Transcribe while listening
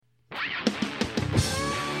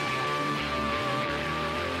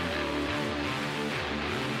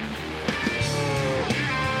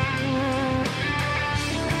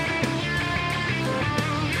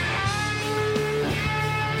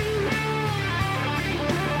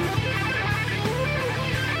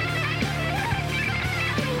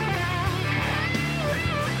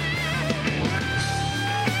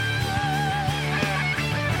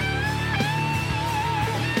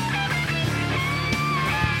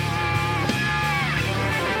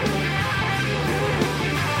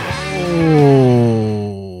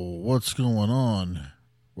What's going on?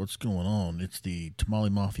 What's going on? It's the Tamale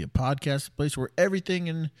Mafia podcast, the place where everything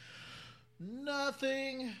and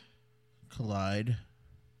nothing collide.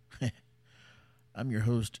 I'm your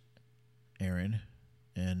host, Aaron,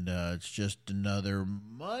 and it's just another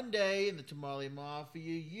Monday in the Tamale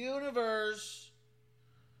Mafia universe.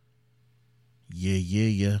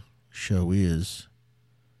 Yeah. Show is.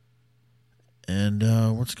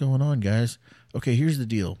 And what's going on, guys? Okay, here's the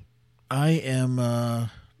deal. I am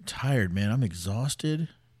tired, man. I'm exhausted.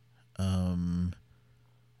 I've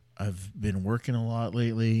been working a lot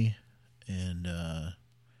lately, and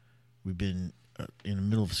we've been in the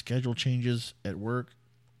middle of schedule changes at work,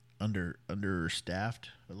 understaffed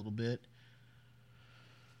a little bit,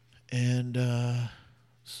 and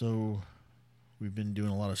so we've been doing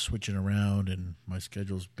a lot of switching around, and my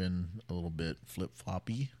schedule's been a little bit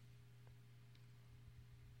flip-floppy.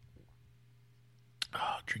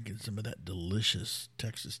 Drinking some of that delicious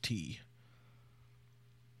Texas tea.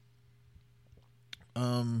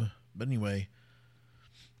 But anyway,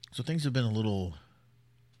 so things have been a little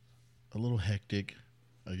hectic,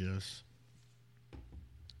 I guess.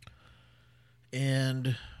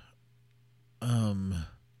 And I'm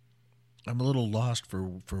a little lost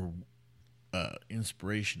for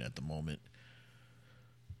inspiration at the moment,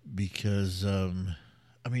 because all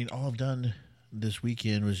I've done this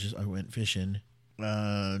weekend was just I went fishing,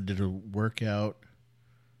 did a workout,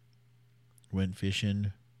 went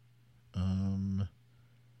fishing,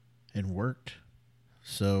 and worked.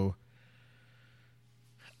 So,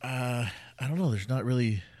 I don't know. There's not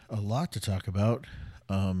really a lot to talk about.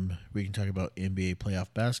 We can talk about NBA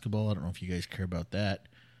playoff basketball. I don't know if you guys care about that.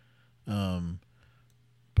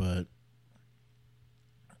 But,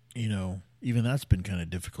 even that's been kind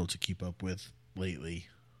of difficult to keep up with lately.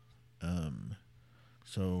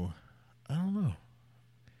 So, I don't know.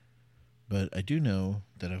 But I do know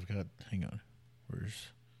that I've got, hang on,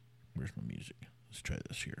 where's my music? Let's try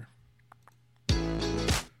this here.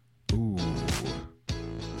 Ooh.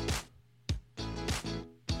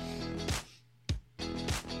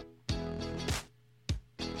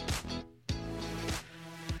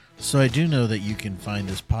 So I do know that you can find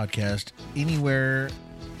this podcast anywhere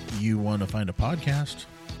you want to find a podcast.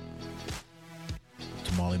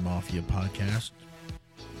 Tamale Mafia Podcast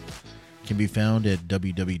can be found at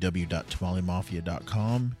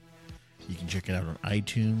www.tamalemafia.com. You can check it out on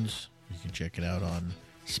iTunes. You can check it out on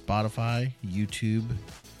Spotify, YouTube,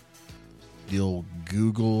 the old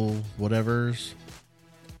Google whatevers.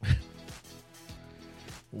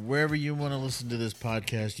 Wherever you want to listen to this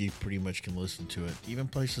podcast, you pretty much can listen to it. Even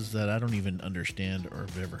places that I don't even understand or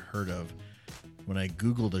have ever heard of. When I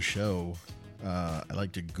Google the show, I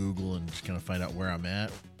like to Google and just kind of find out where I'm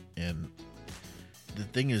at. And the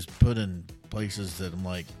thing is put in places that I'm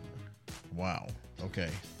like, wow, okay.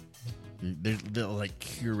 They'll like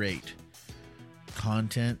curate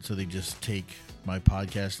content, so they just take my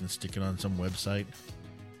podcast and stick it on some website.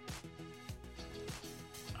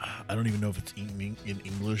 I don't even know if it's in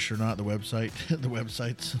English or not, the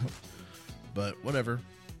websites, but whatever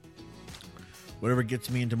gets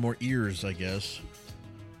me into more ears, I guess.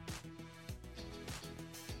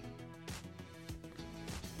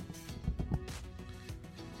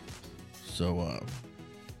 So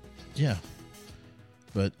yeah,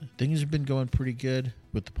 but things have been going pretty good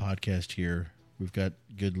with the podcast here. We've got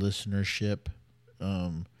good listenership.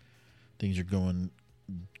 Things are going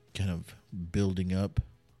kind of building up,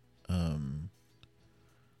 and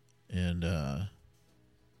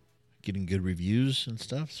getting good reviews and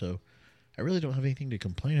stuff. So I really don't have anything to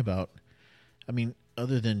complain about. I mean,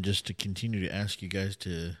 other than just to continue to ask you guys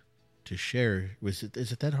to share. Is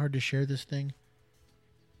it that hard to share this thing?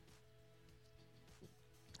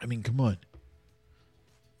 I mean, come on.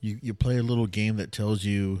 You play a little game that tells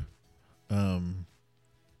you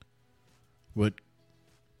what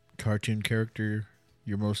cartoon character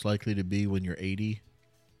you're most likely to be when you're 80,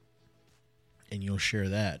 and you'll share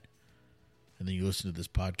that. And then you listen to this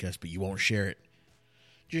podcast, but you won't share it.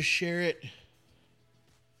 Just share it.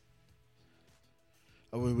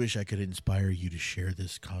 I would wish I could inspire you to share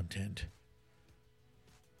this content.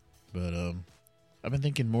 But I've been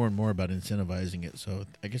thinking more and more about incentivizing it, so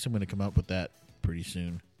I guess I'm going to come up with that pretty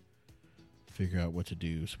soon. Figure out what to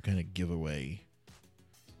do. Some kind of giveaway.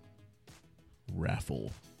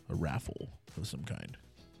 Raffle. A raffle of some kind.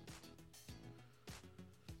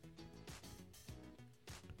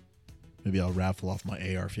 Maybe I'll raffle off my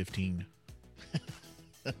AR-15.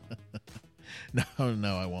 No,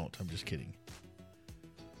 I won't. I'm just kidding.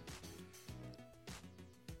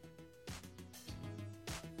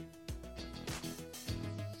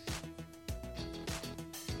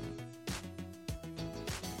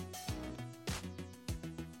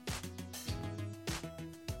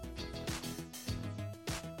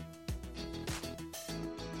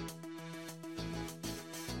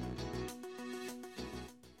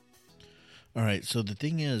 All right. So the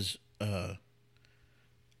thing is, I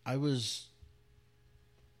was,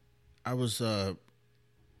 I was, what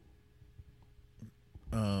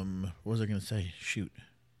was I going to say? Shoot.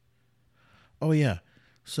 Oh yeah.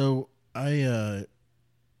 So I've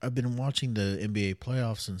been watching the NBA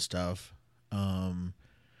playoffs and stuff.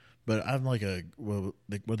 But I'm like what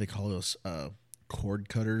they call us, cord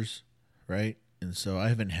cutters, right? And so I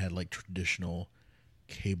haven't had like traditional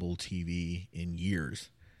cable TV in years.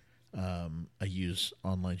 I use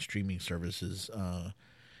online streaming services,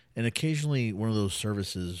 and occasionally one of those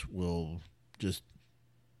services will just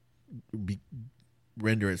be,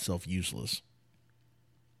 render itself useless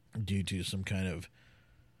due to some kind of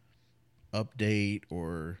update,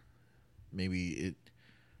 or maybe it,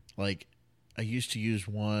 like, I used to use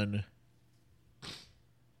one.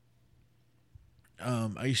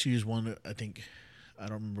 I used to use one. I think I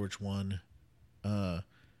don't remember which one.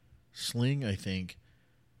 Sling, I think,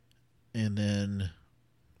 and then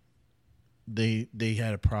they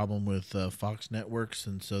had a problem with Fox networks,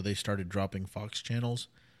 and so they started dropping Fox channels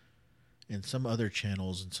and some other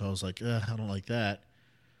channels, and so I was like, I don't like that.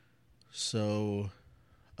 So,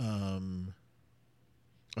 um,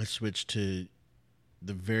 I switched to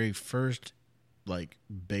the very first like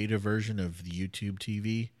beta version of the YouTube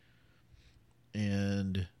TV,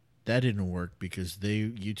 and that didn't work because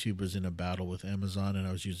YouTube was in a battle with Amazon, and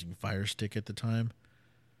I was using Fire Stick at the time,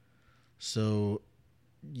 so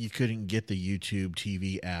you couldn't get the YouTube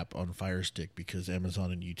TV app on Fire Stick because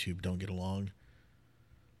Amazon and YouTube don't get along.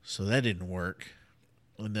 So that didn't work.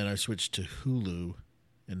 And then I switched to Hulu,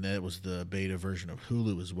 and that was the beta version of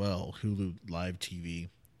Hulu as well, Hulu Live TV.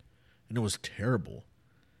 And it was terrible.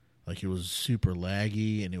 Like, it was super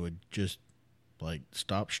laggy, and it would just like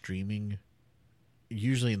stop streaming.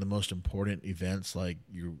 Usually in the most important events, like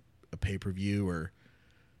you're a pay-per-view or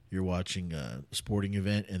you're watching a sporting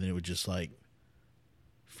event, and then it would just like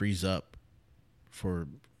freeze up for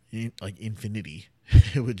like infinity.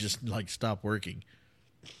 It would just like stop working.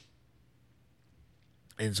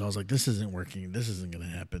 And so I was like, this isn't working. This isn't going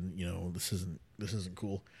to happen. This isn't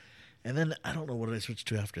cool. And then I don't know what I switched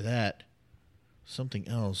to after that. Something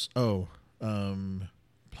else. Oh,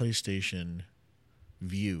 PlayStation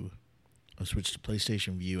View. I switched to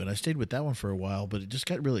PlayStation View, and I stayed with that one for a while, but it just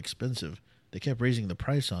got really expensive. They kept raising the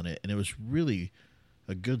price on it, and it was really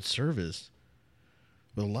a good service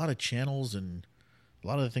with a lot of channels and a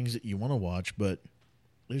lot of the things that you want to watch, but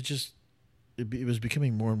it was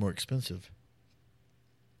becoming more and more expensive.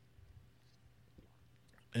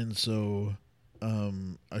 And so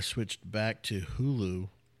I switched back to Hulu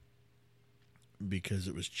because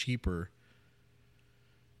it was cheaper.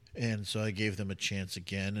 And so I gave them a chance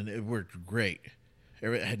again, and it worked great. I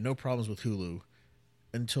had no problems with Hulu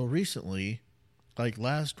until recently, like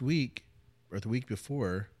last week or the week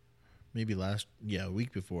before, a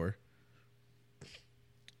week before,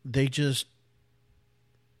 they just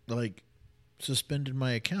like suspended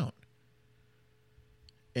my account.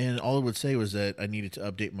 And all it would say was that I needed to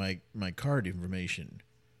update my card information.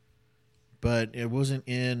 But it wasn't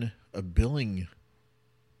in a billing,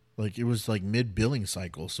 like it was like mid-billing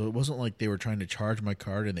cycle. So it wasn't like they were trying to charge my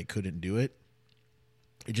card and they couldn't do it.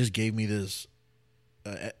 It just gave me this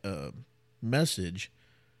message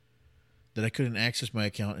that I couldn't access my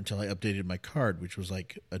account until I updated my card, which was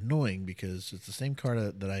like annoying because it's the same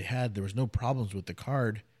card that I had. There was no problems with the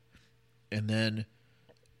card. And then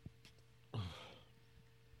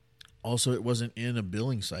also, it wasn't in a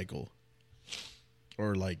billing cycle,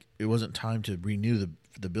 or like it wasn't time to renew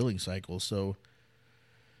the billing cycle. So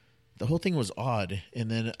the whole thing was odd. And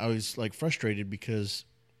then I was like frustrated because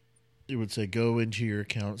it would say go into your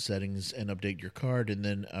account settings and update your card, and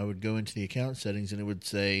then I would go into the account settings and it would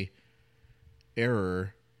say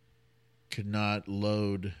error, could not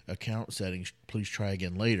load account settings, please try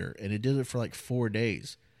again later. And it did it for like 4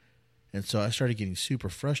 days. And so I started getting super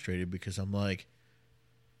frustrated because I'm like,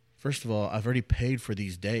 first of all, I've already paid for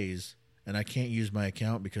these days, and I can't use my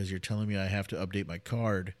account because you're telling me I have to update my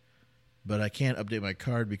card, but I can't update my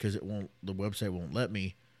card because the website won't let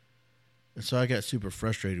me. And so I got super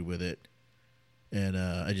frustrated with it, and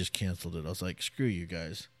I just canceled it. I was like, screw you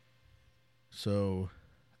guys. So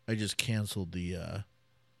I just canceled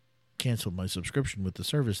my subscription with the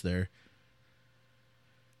service there.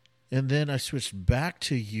 And then I switched back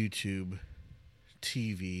to YouTube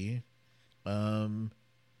TV.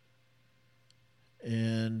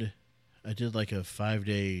 And I did like a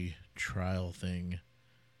 5-day trial thing,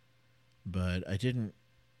 but I didn't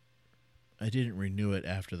renew it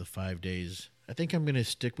after the 5 days. I think I'm going to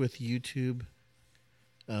stick with YouTube.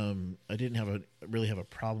 I didn't really have a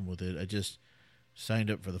problem with it. I just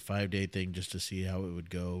signed up for the 5-day thing just to see how it would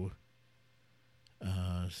go.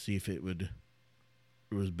 see if it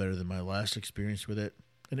was better than my last experience with it,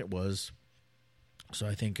 and it was. So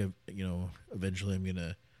I think eventually I'm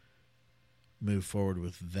gonna move forward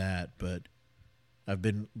with that. But I've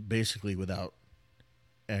been basically without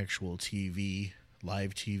actual TV,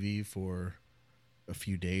 live TV, for a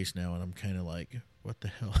few days now, and I'm kind of like, what the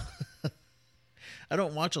hell? I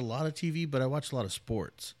don't watch a lot of TV, but I watch a lot of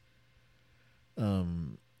sports.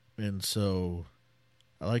 And so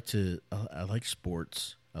I like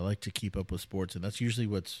sports. I like to keep up with sports, and that's usually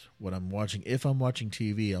what I'm watching. If I'm watching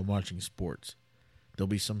TV, I'm watching sports. There'll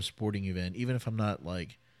be some sporting event, even if I'm not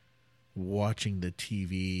like watching the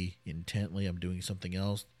TV intently, I'm doing something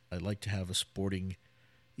else. I like to have a sporting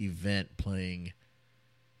event playing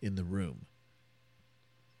in the room.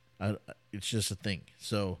 It's just a thing.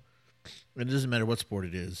 So it doesn't matter what sport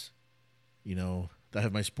it is. I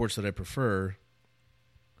have my sports that I prefer,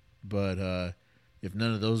 but if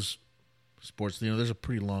none of those sports, there's a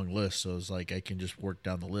pretty long list. So it's like I can just work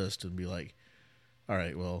down the list and be like, all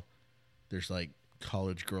right, well, there's like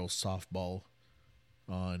college girls softball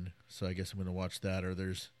on, so I guess I'm going to watch that. Or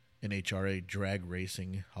there's NHRA drag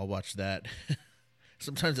racing. I'll watch that.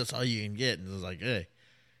 Sometimes that's all you can get, and it's like, hey,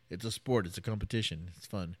 it's a sport, it's a competition, it's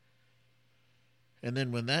fun. And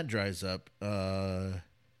then when that dries up, I'll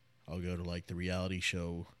go to like the reality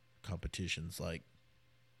show competitions. Like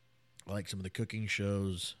I like some of the cooking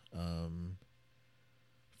shows,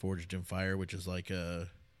 Forged in Fire, which is like a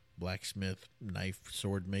blacksmith knife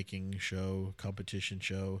sword making show, competition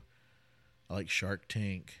show. I like Shark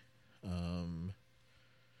Tank, and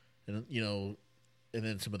and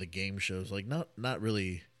then some of the game shows. Like not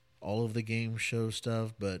really all of the game show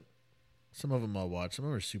stuff, but some of them I'll watch. Some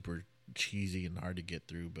of them are super cheesy and hard to get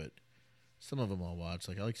through, but some of them I'll watch.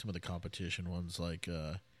 Like I like some of the competition ones. Like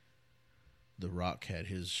The Rock had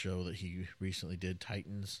his show that he recently did,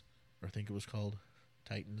 Titans, or I think it was called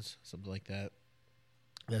Titans, something like that.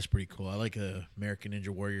 That's pretty cool. I like American Ninja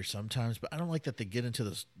Warrior sometimes, but I don't like that they get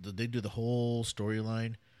into they do the whole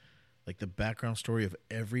storyline, like the background story of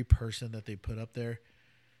every person that they put up there,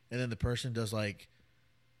 and then the person does like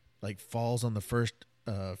falls on the first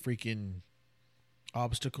freaking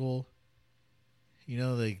obstacle.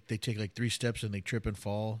 They take like 3 steps and they trip and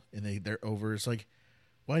fall and they're over. It's like,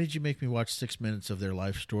 why did you make me watch 6 minutes of their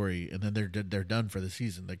life story and then they're done for the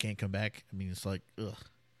season? They can't come back. I mean, it's like, ugh.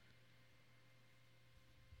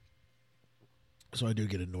 So I do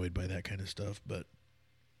get annoyed by that kind of stuff. But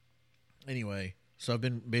anyway, so I've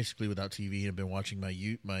been basically without TV and I've been watching my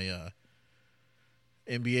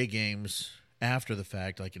NBA games after the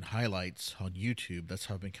fact, like in highlights on YouTube. That's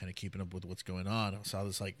how I've been kind of keeping up with what's going on. I saw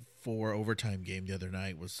this like 4 overtime game the other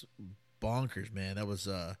night. It was bonkers, man. That was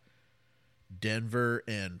Denver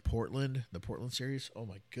and Portland, the Portland series. Oh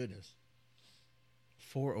my goodness.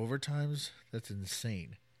 4 overtimes? That's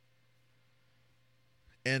insane.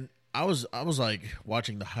 And I was like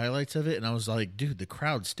watching the highlights of it, and I was like, dude, the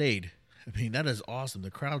crowd stayed. I mean, that is awesome.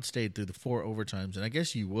 The crowd stayed through the 4 overtimes, and I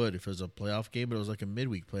guess you would if it was a playoff game, but it was like a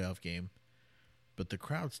midweek playoff game. But the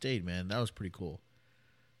crowd stayed, man. That was pretty cool.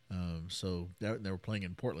 So they were playing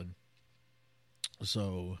in Portland.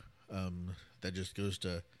 So that just goes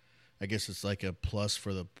to, I guess it's like a plus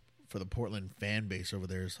for the Portland fan base over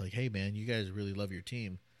there. It's like, hey, man, you guys really love your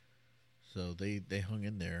team. So they hung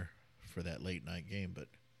in there for that late night game. But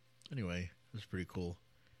anyway, it was pretty cool.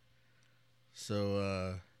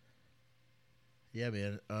 So, yeah,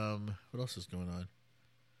 man. What else is going on?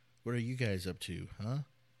 What are you guys up to, huh?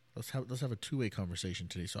 Let's have a 2-way conversation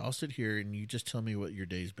today. So I'll sit here and you just tell me what your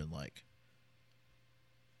day's been like.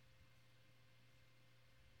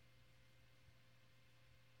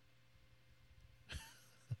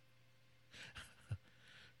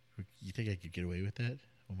 You think I could get away with that?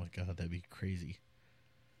 Oh my God, that'd be crazy.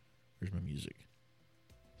 Where's my music?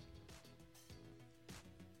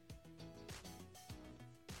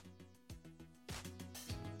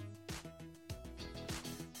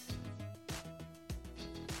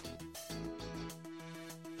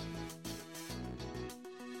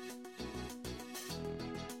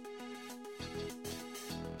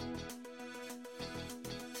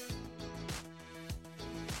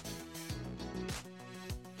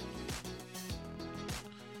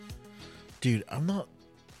 Dude, I'm not,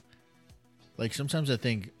 like, sometimes I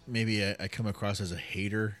think maybe I come across as a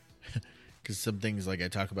hater because some things, like, I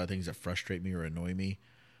talk about things that frustrate me or annoy me.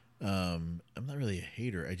 I'm not really a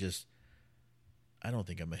hater. I don't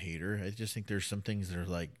think I'm a hater. I just think there's some things that are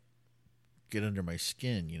like get under my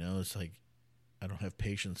skin, It's like I don't have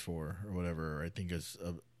patience for or whatever, or I think it's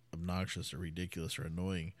obnoxious or ridiculous or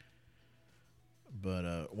annoying.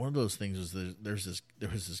 But one of those things was there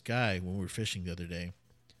was this guy when we were fishing the other day.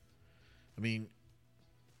 I mean,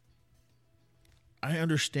 I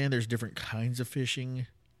understand there's different kinds of fishing.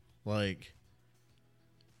 Like,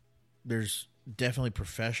 there's definitely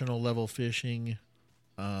professional level fishing.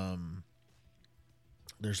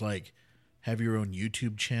 There's like have your own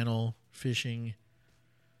YouTube channel fishing.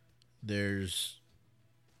 There's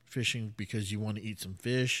fishing because you want to eat some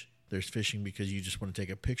fish. There's fishing because you just want to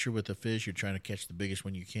take a picture with the fish. You're trying to catch the biggest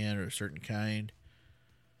one you can or a certain kind.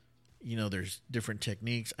 You know, there's different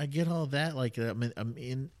techniques. I get all that. Like, I'm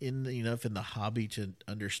in enough in the hobby to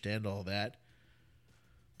understand all that.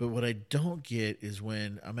 But what I don't get is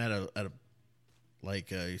when I'm at a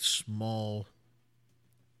small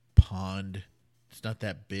pond. It's not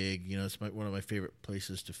that big. You know, it's one of my favorite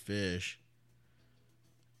places to fish.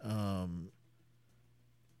 And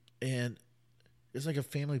it's like a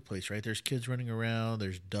family place, right? There's kids running around.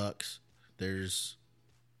 There's ducks. There's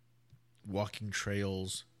walking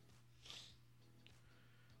trails.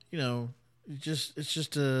 You know, it's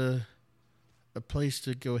just a place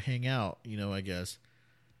to go hang out, you know, I guess.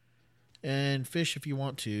 And fish if you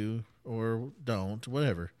want to, or don't,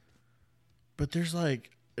 whatever. But there's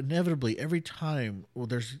like, inevitably, every time, well,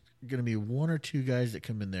 there's going to be one or two guys that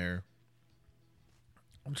come in there.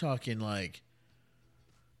 I'm talking like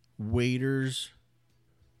waders,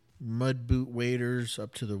 mud boot waders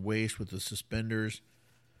up to the waist with the suspenders,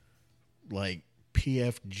 like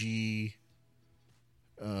PFG,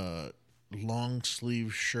 long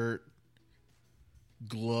sleeve shirt,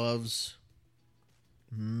 gloves,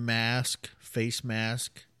 mask, face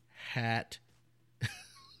mask, hat.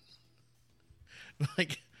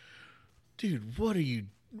 Like, dude, what are you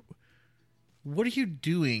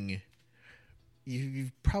doing?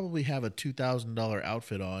 You probably have a $2,000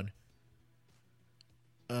 outfit on.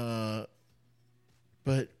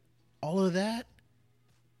 But all of that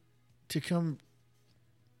to come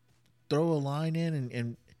throw a line in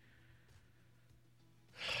and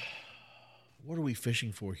what are we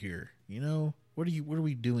fishing for here? You know, what are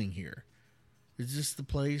we doing here? Is this the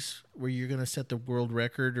place where you're going to set the world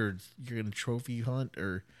record, or you're going to trophy hunt,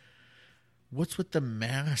 or what's with the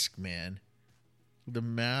mask, man? The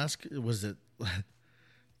mask, was it?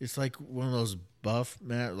 It's like one of those buff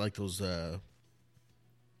like those. I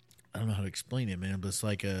don't know how to explain it, man, but it's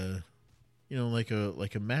like a, you know, like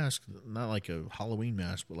a mask, not like a Halloween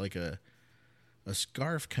mask, but like a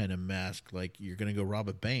scarf kind of mask, like you're going to go rob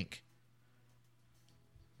a bank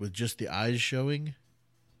with just the eyes showing.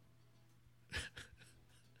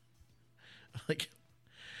 Like,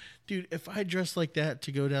 dude, if I dressed like that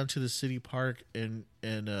to go down to the city park and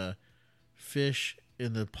fish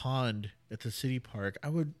in the pond at the city park,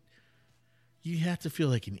 you have to feel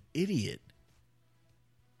like an idiot.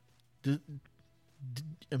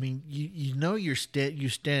 I mean, you know you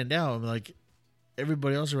stand out. I mean, like,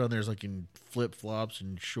 everybody else around there is like in flip flops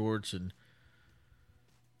and shorts, and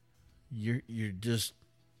you're just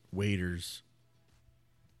waders,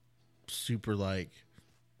 super like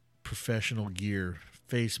professional gear,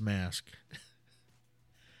 face mask.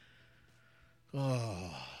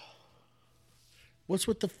 Oh, what's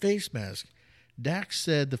with the face mask? Dax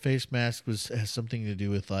said the face mask has something to do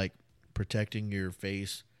with like protecting your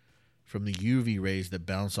face from the UV rays that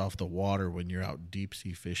bounce off the water when you're out deep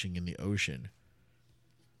sea fishing in the ocean.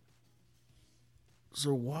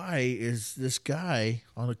 So why is this guy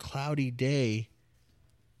on a cloudy day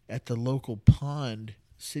at the local pond,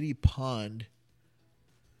 city pond,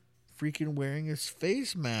 freaking wearing his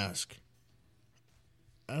face mask?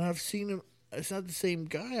 And I've seen him. It's not the same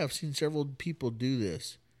guy. I've seen several people do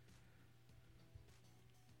this.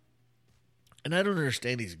 And I don't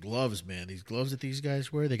understand these gloves, man. These gloves that these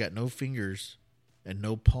guys wear, they got no fingers and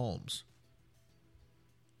no palms.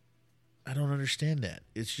 I don't understand that.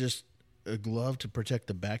 It's just a glove to protect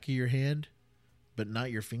the back of your hand, but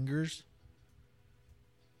not your fingers.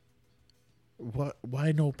 What?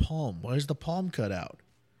 Why no palm? Why is the palm cut out?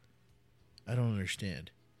 I don't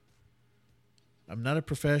understand. I'm not a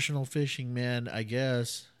professional fishing man, I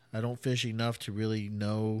guess. I don't fish enough to really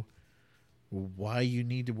know why you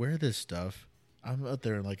need to wear this stuff. I'm out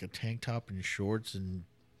there in like a tank top and shorts, and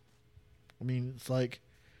I mean, it's like,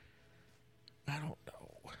 I don't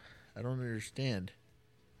know. I don't understand.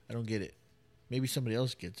 I don't get it. Maybe somebody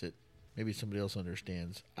else gets it. Maybe somebody else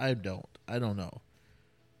understands. I don't. I don't know.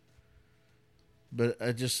 But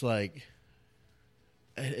I just like,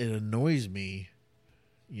 it annoys me,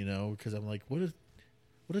 you know, because I'm like, what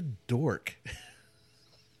a dork.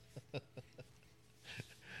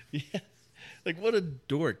 Yeah, like what a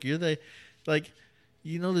dork. You're the, like,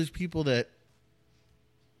 you know, there's people that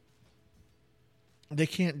they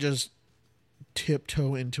can't just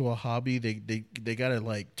tiptoe into a hobby. They gotta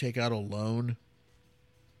like take out a loan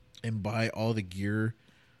and buy all the gear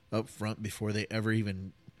up front before they ever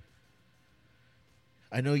even.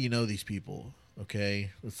 I know you know these people,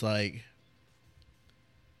 okay? It's like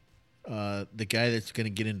the guy that's going to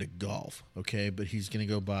get into golf, okay? But he's going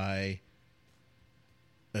to go buy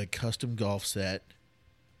a custom golf set,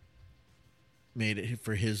 made it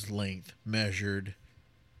for his length, measured,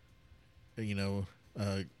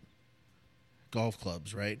 golf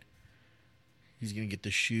clubs, right? He's going to get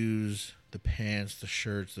the shoes, the pants, the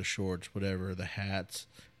shirts, the shorts, whatever, the hats.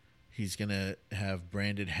 He's going to have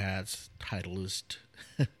branded hats, Titleist,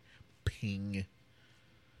 Ping,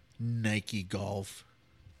 Nike Golf,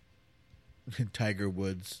 Tiger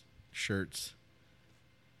Woods shirts.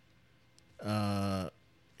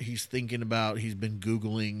 He's been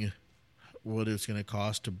Googling what it's going to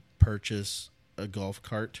cost to purchase a golf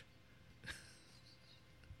cart.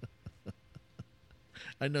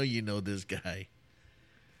 I know you know this guy.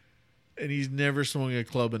 And he's never swung a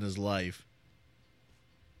club in his life.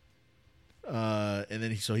 And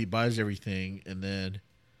then he buys everything, and then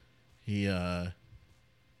he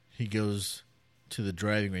goes to the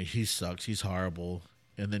driving range. He sucks. He's horrible.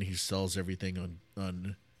 And then he sells everything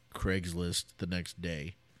on Craigslist the next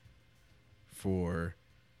day for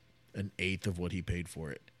an eighth of what he paid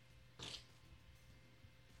for it.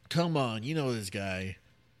 Come on, you know this guy.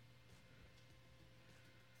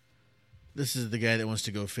 This is the guy that wants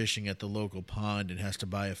to go fishing at the local pond and has to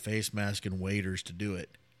buy a face mask and waders to do it.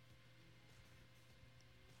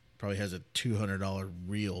 Probably has a $200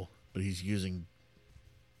 reel, but he's using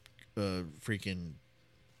a freaking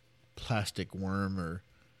plastic worm or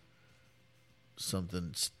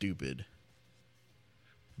something stupid.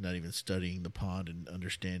 Not even studying the pond and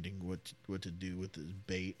understanding what to do with his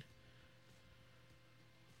bait.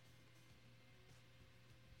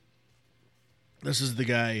 This is the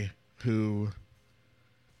guy who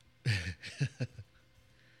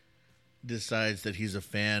decides that he's a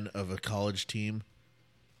fan of a college team,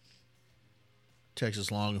 Texas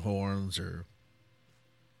Longhorns or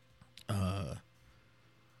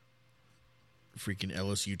freaking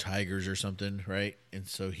LSU Tigers or something, right? And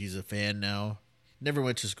so he's a fan now. Never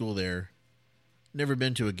went to school there. Never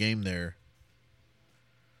been to a game there.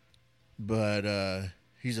 But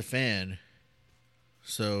he's a fan.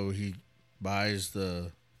 So he buys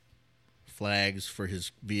the flags for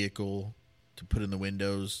his vehicle to put in the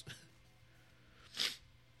windows.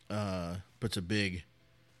 Puts a big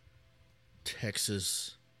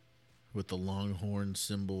Texas with the Longhorn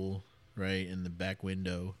symbol right in the back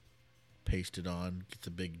window, pasted on. Gets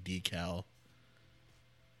a big decal.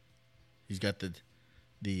 He's got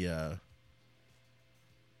the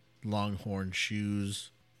Longhorn shoes,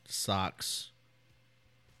 socks,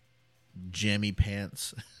 jammy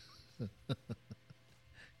pants,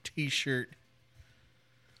 T-shirt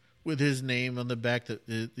with his name on the back,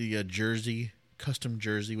 the jersey, custom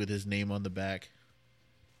jersey with his name on the back.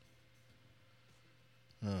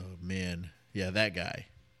 Oh, man. Yeah, that guy.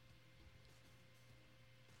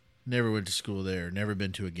 Never went to school there. Never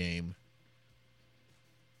been to a game.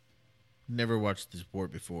 Never watched the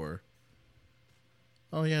sport before.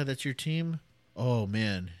 Oh, yeah, that's your team? Oh,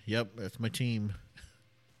 man. Yep, that's my team.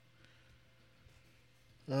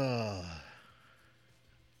 Oh,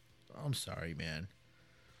 I'm sorry, man.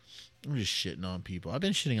 I'm just shitting on people. I've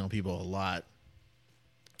been shitting on people a lot.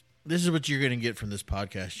 This is what you're going to get from this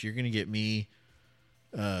podcast. You're going to get me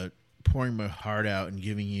pouring my heart out and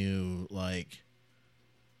giving you, like,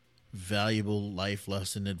 valuable life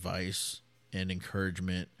lesson advice and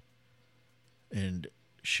encouragement and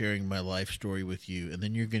sharing my life story with you. And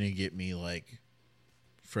then you're going to get me, like,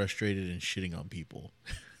 frustrated and shitting on people.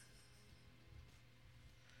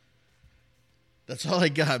 That's all I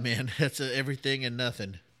got, man. That's everything and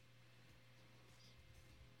nothing.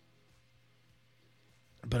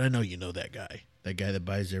 But I know you know that guy. That guy that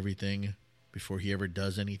buys everything before he ever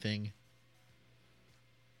does anything.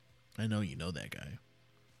 I know you know that guy.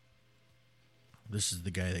 This is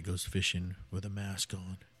the guy that goes fishing with a mask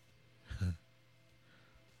on.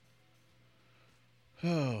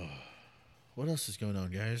 Oh, what else is going on,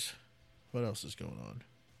 guys? What else is going on?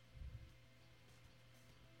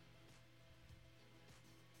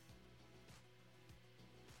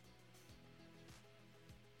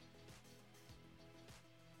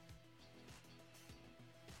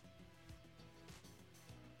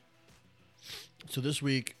 So this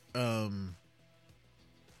week, on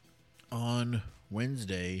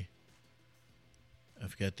Wednesday,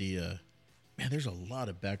 I've got the, man, there's a lot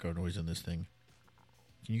of background noise on this thing.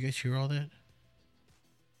 Can you guys hear all that?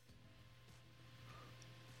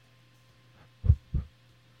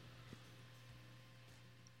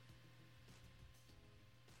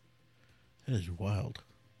 That is wild.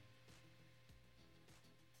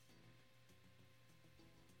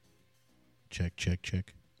 Check, check,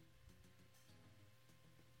 check.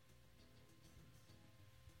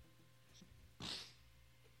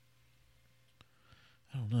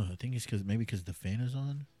 I don't know. I think it's because the fan is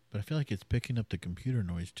on, but I feel like it's picking up the computer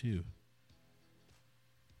noise too.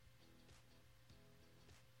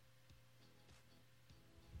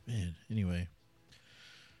 Man, anyway.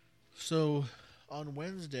 So, on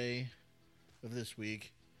Wednesday of this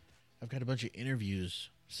week, I've got a bunch of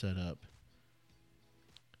interviews set up.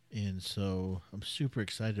 And so, I'm super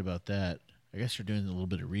excited about that. I guess they're doing a little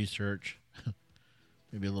bit of research,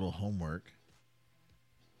 maybe a little homework,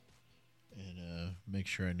 and make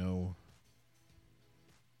sure I know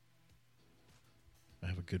I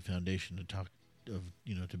have a good foundation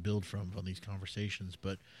to build from on these conversations.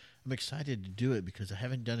 But I'm excited to do it because I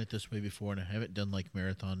haven't done it this way before, and I haven't done like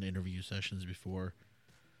marathon interview sessions before.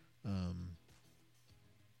 And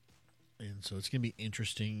so it's going to be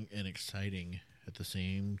interesting and exciting at the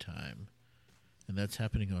same time. And that's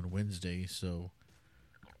happening on Wednesday, so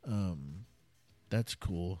that's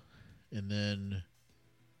cool. And then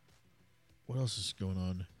what else is going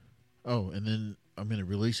on? Oh, and then I'm going to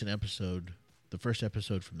release an episode. The first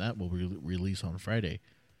episode from that will release on Friday.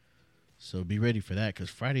 So be ready for that, because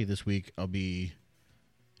Friday this week if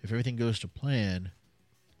everything goes to plan,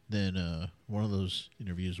 then one of those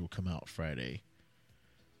interviews will come out Friday.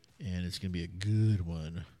 And it's going to be a good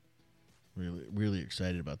one. Really, really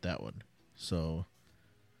excited about that one. So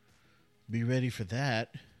be ready for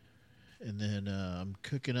that. And then I'm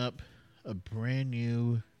cooking up a brand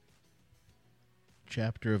new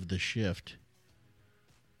chapter of The Shift.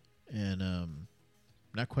 And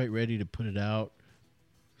not quite ready to put it out.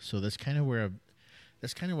 So that's kind of why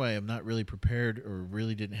I'm not really prepared, or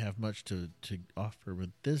really didn't have much to offer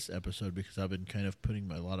with this episode, because I've been kind of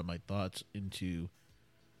putting a lot of my thoughts into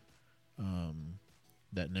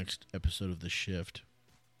that next episode of The Shift.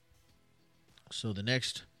 So the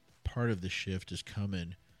next part of The Shift is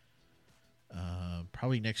coming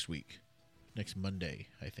probably next week, next Monday,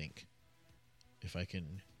 I think, if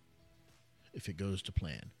it goes to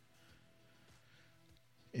plan.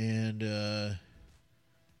 And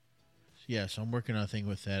so I'm working on a thing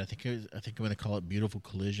with that. I think I'm going to call it Beautiful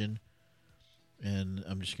Collision, and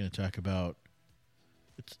I'm just going to talk about,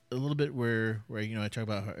 it's a little bit where I talk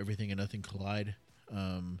about how everything and nothing collide,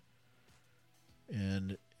 and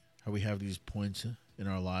how we have these points in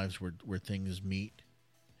our lives where things meet,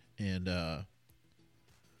 and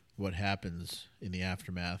what happens in the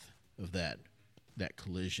aftermath of that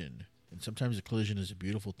collision. And sometimes a collision is a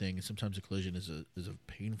beautiful thing, and sometimes a collision is a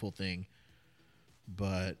painful thing.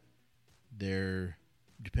 But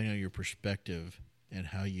depending on your perspective and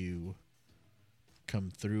how you come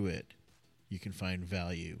through it, you can find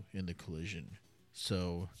value in the collision.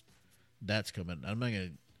 So that's coming. I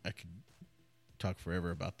could talk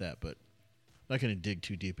forever about that, but I'm not going to dig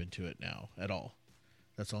too deep into it now at all.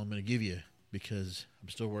 That's all I'm going to give you, because I'm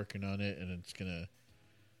still working on it, and it's going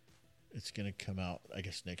to come out, I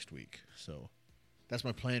guess, next week. So that's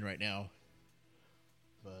my plan right now.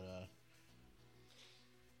 But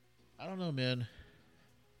I don't know, man.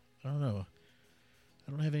 I don't know.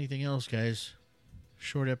 I don't have anything else, guys.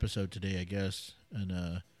 Short episode today, I guess.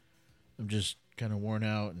 And I'm just kind of worn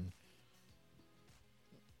out and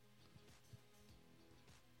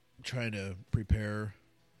trying to prepare.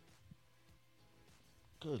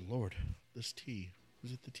 Good Lord. This tea.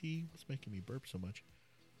 Was it the tea? What's making me burp so much?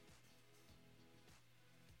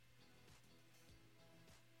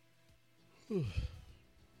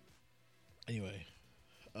 Anyway,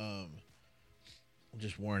 I'm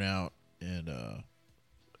just worn out, and I've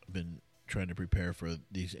been trying to prepare for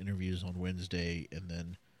these interviews on Wednesday, and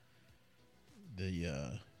then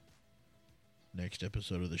the next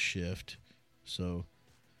episode of The Shift. So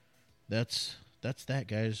that's that,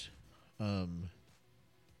 guys. I'm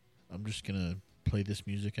just gonna play this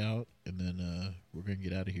music out, and then we're gonna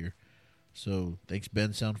get out of here. So thanks,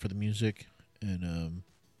 Bensound, for the music, and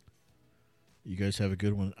you guys have a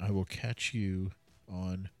good one. I will catch you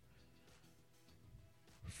on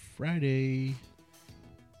Friday.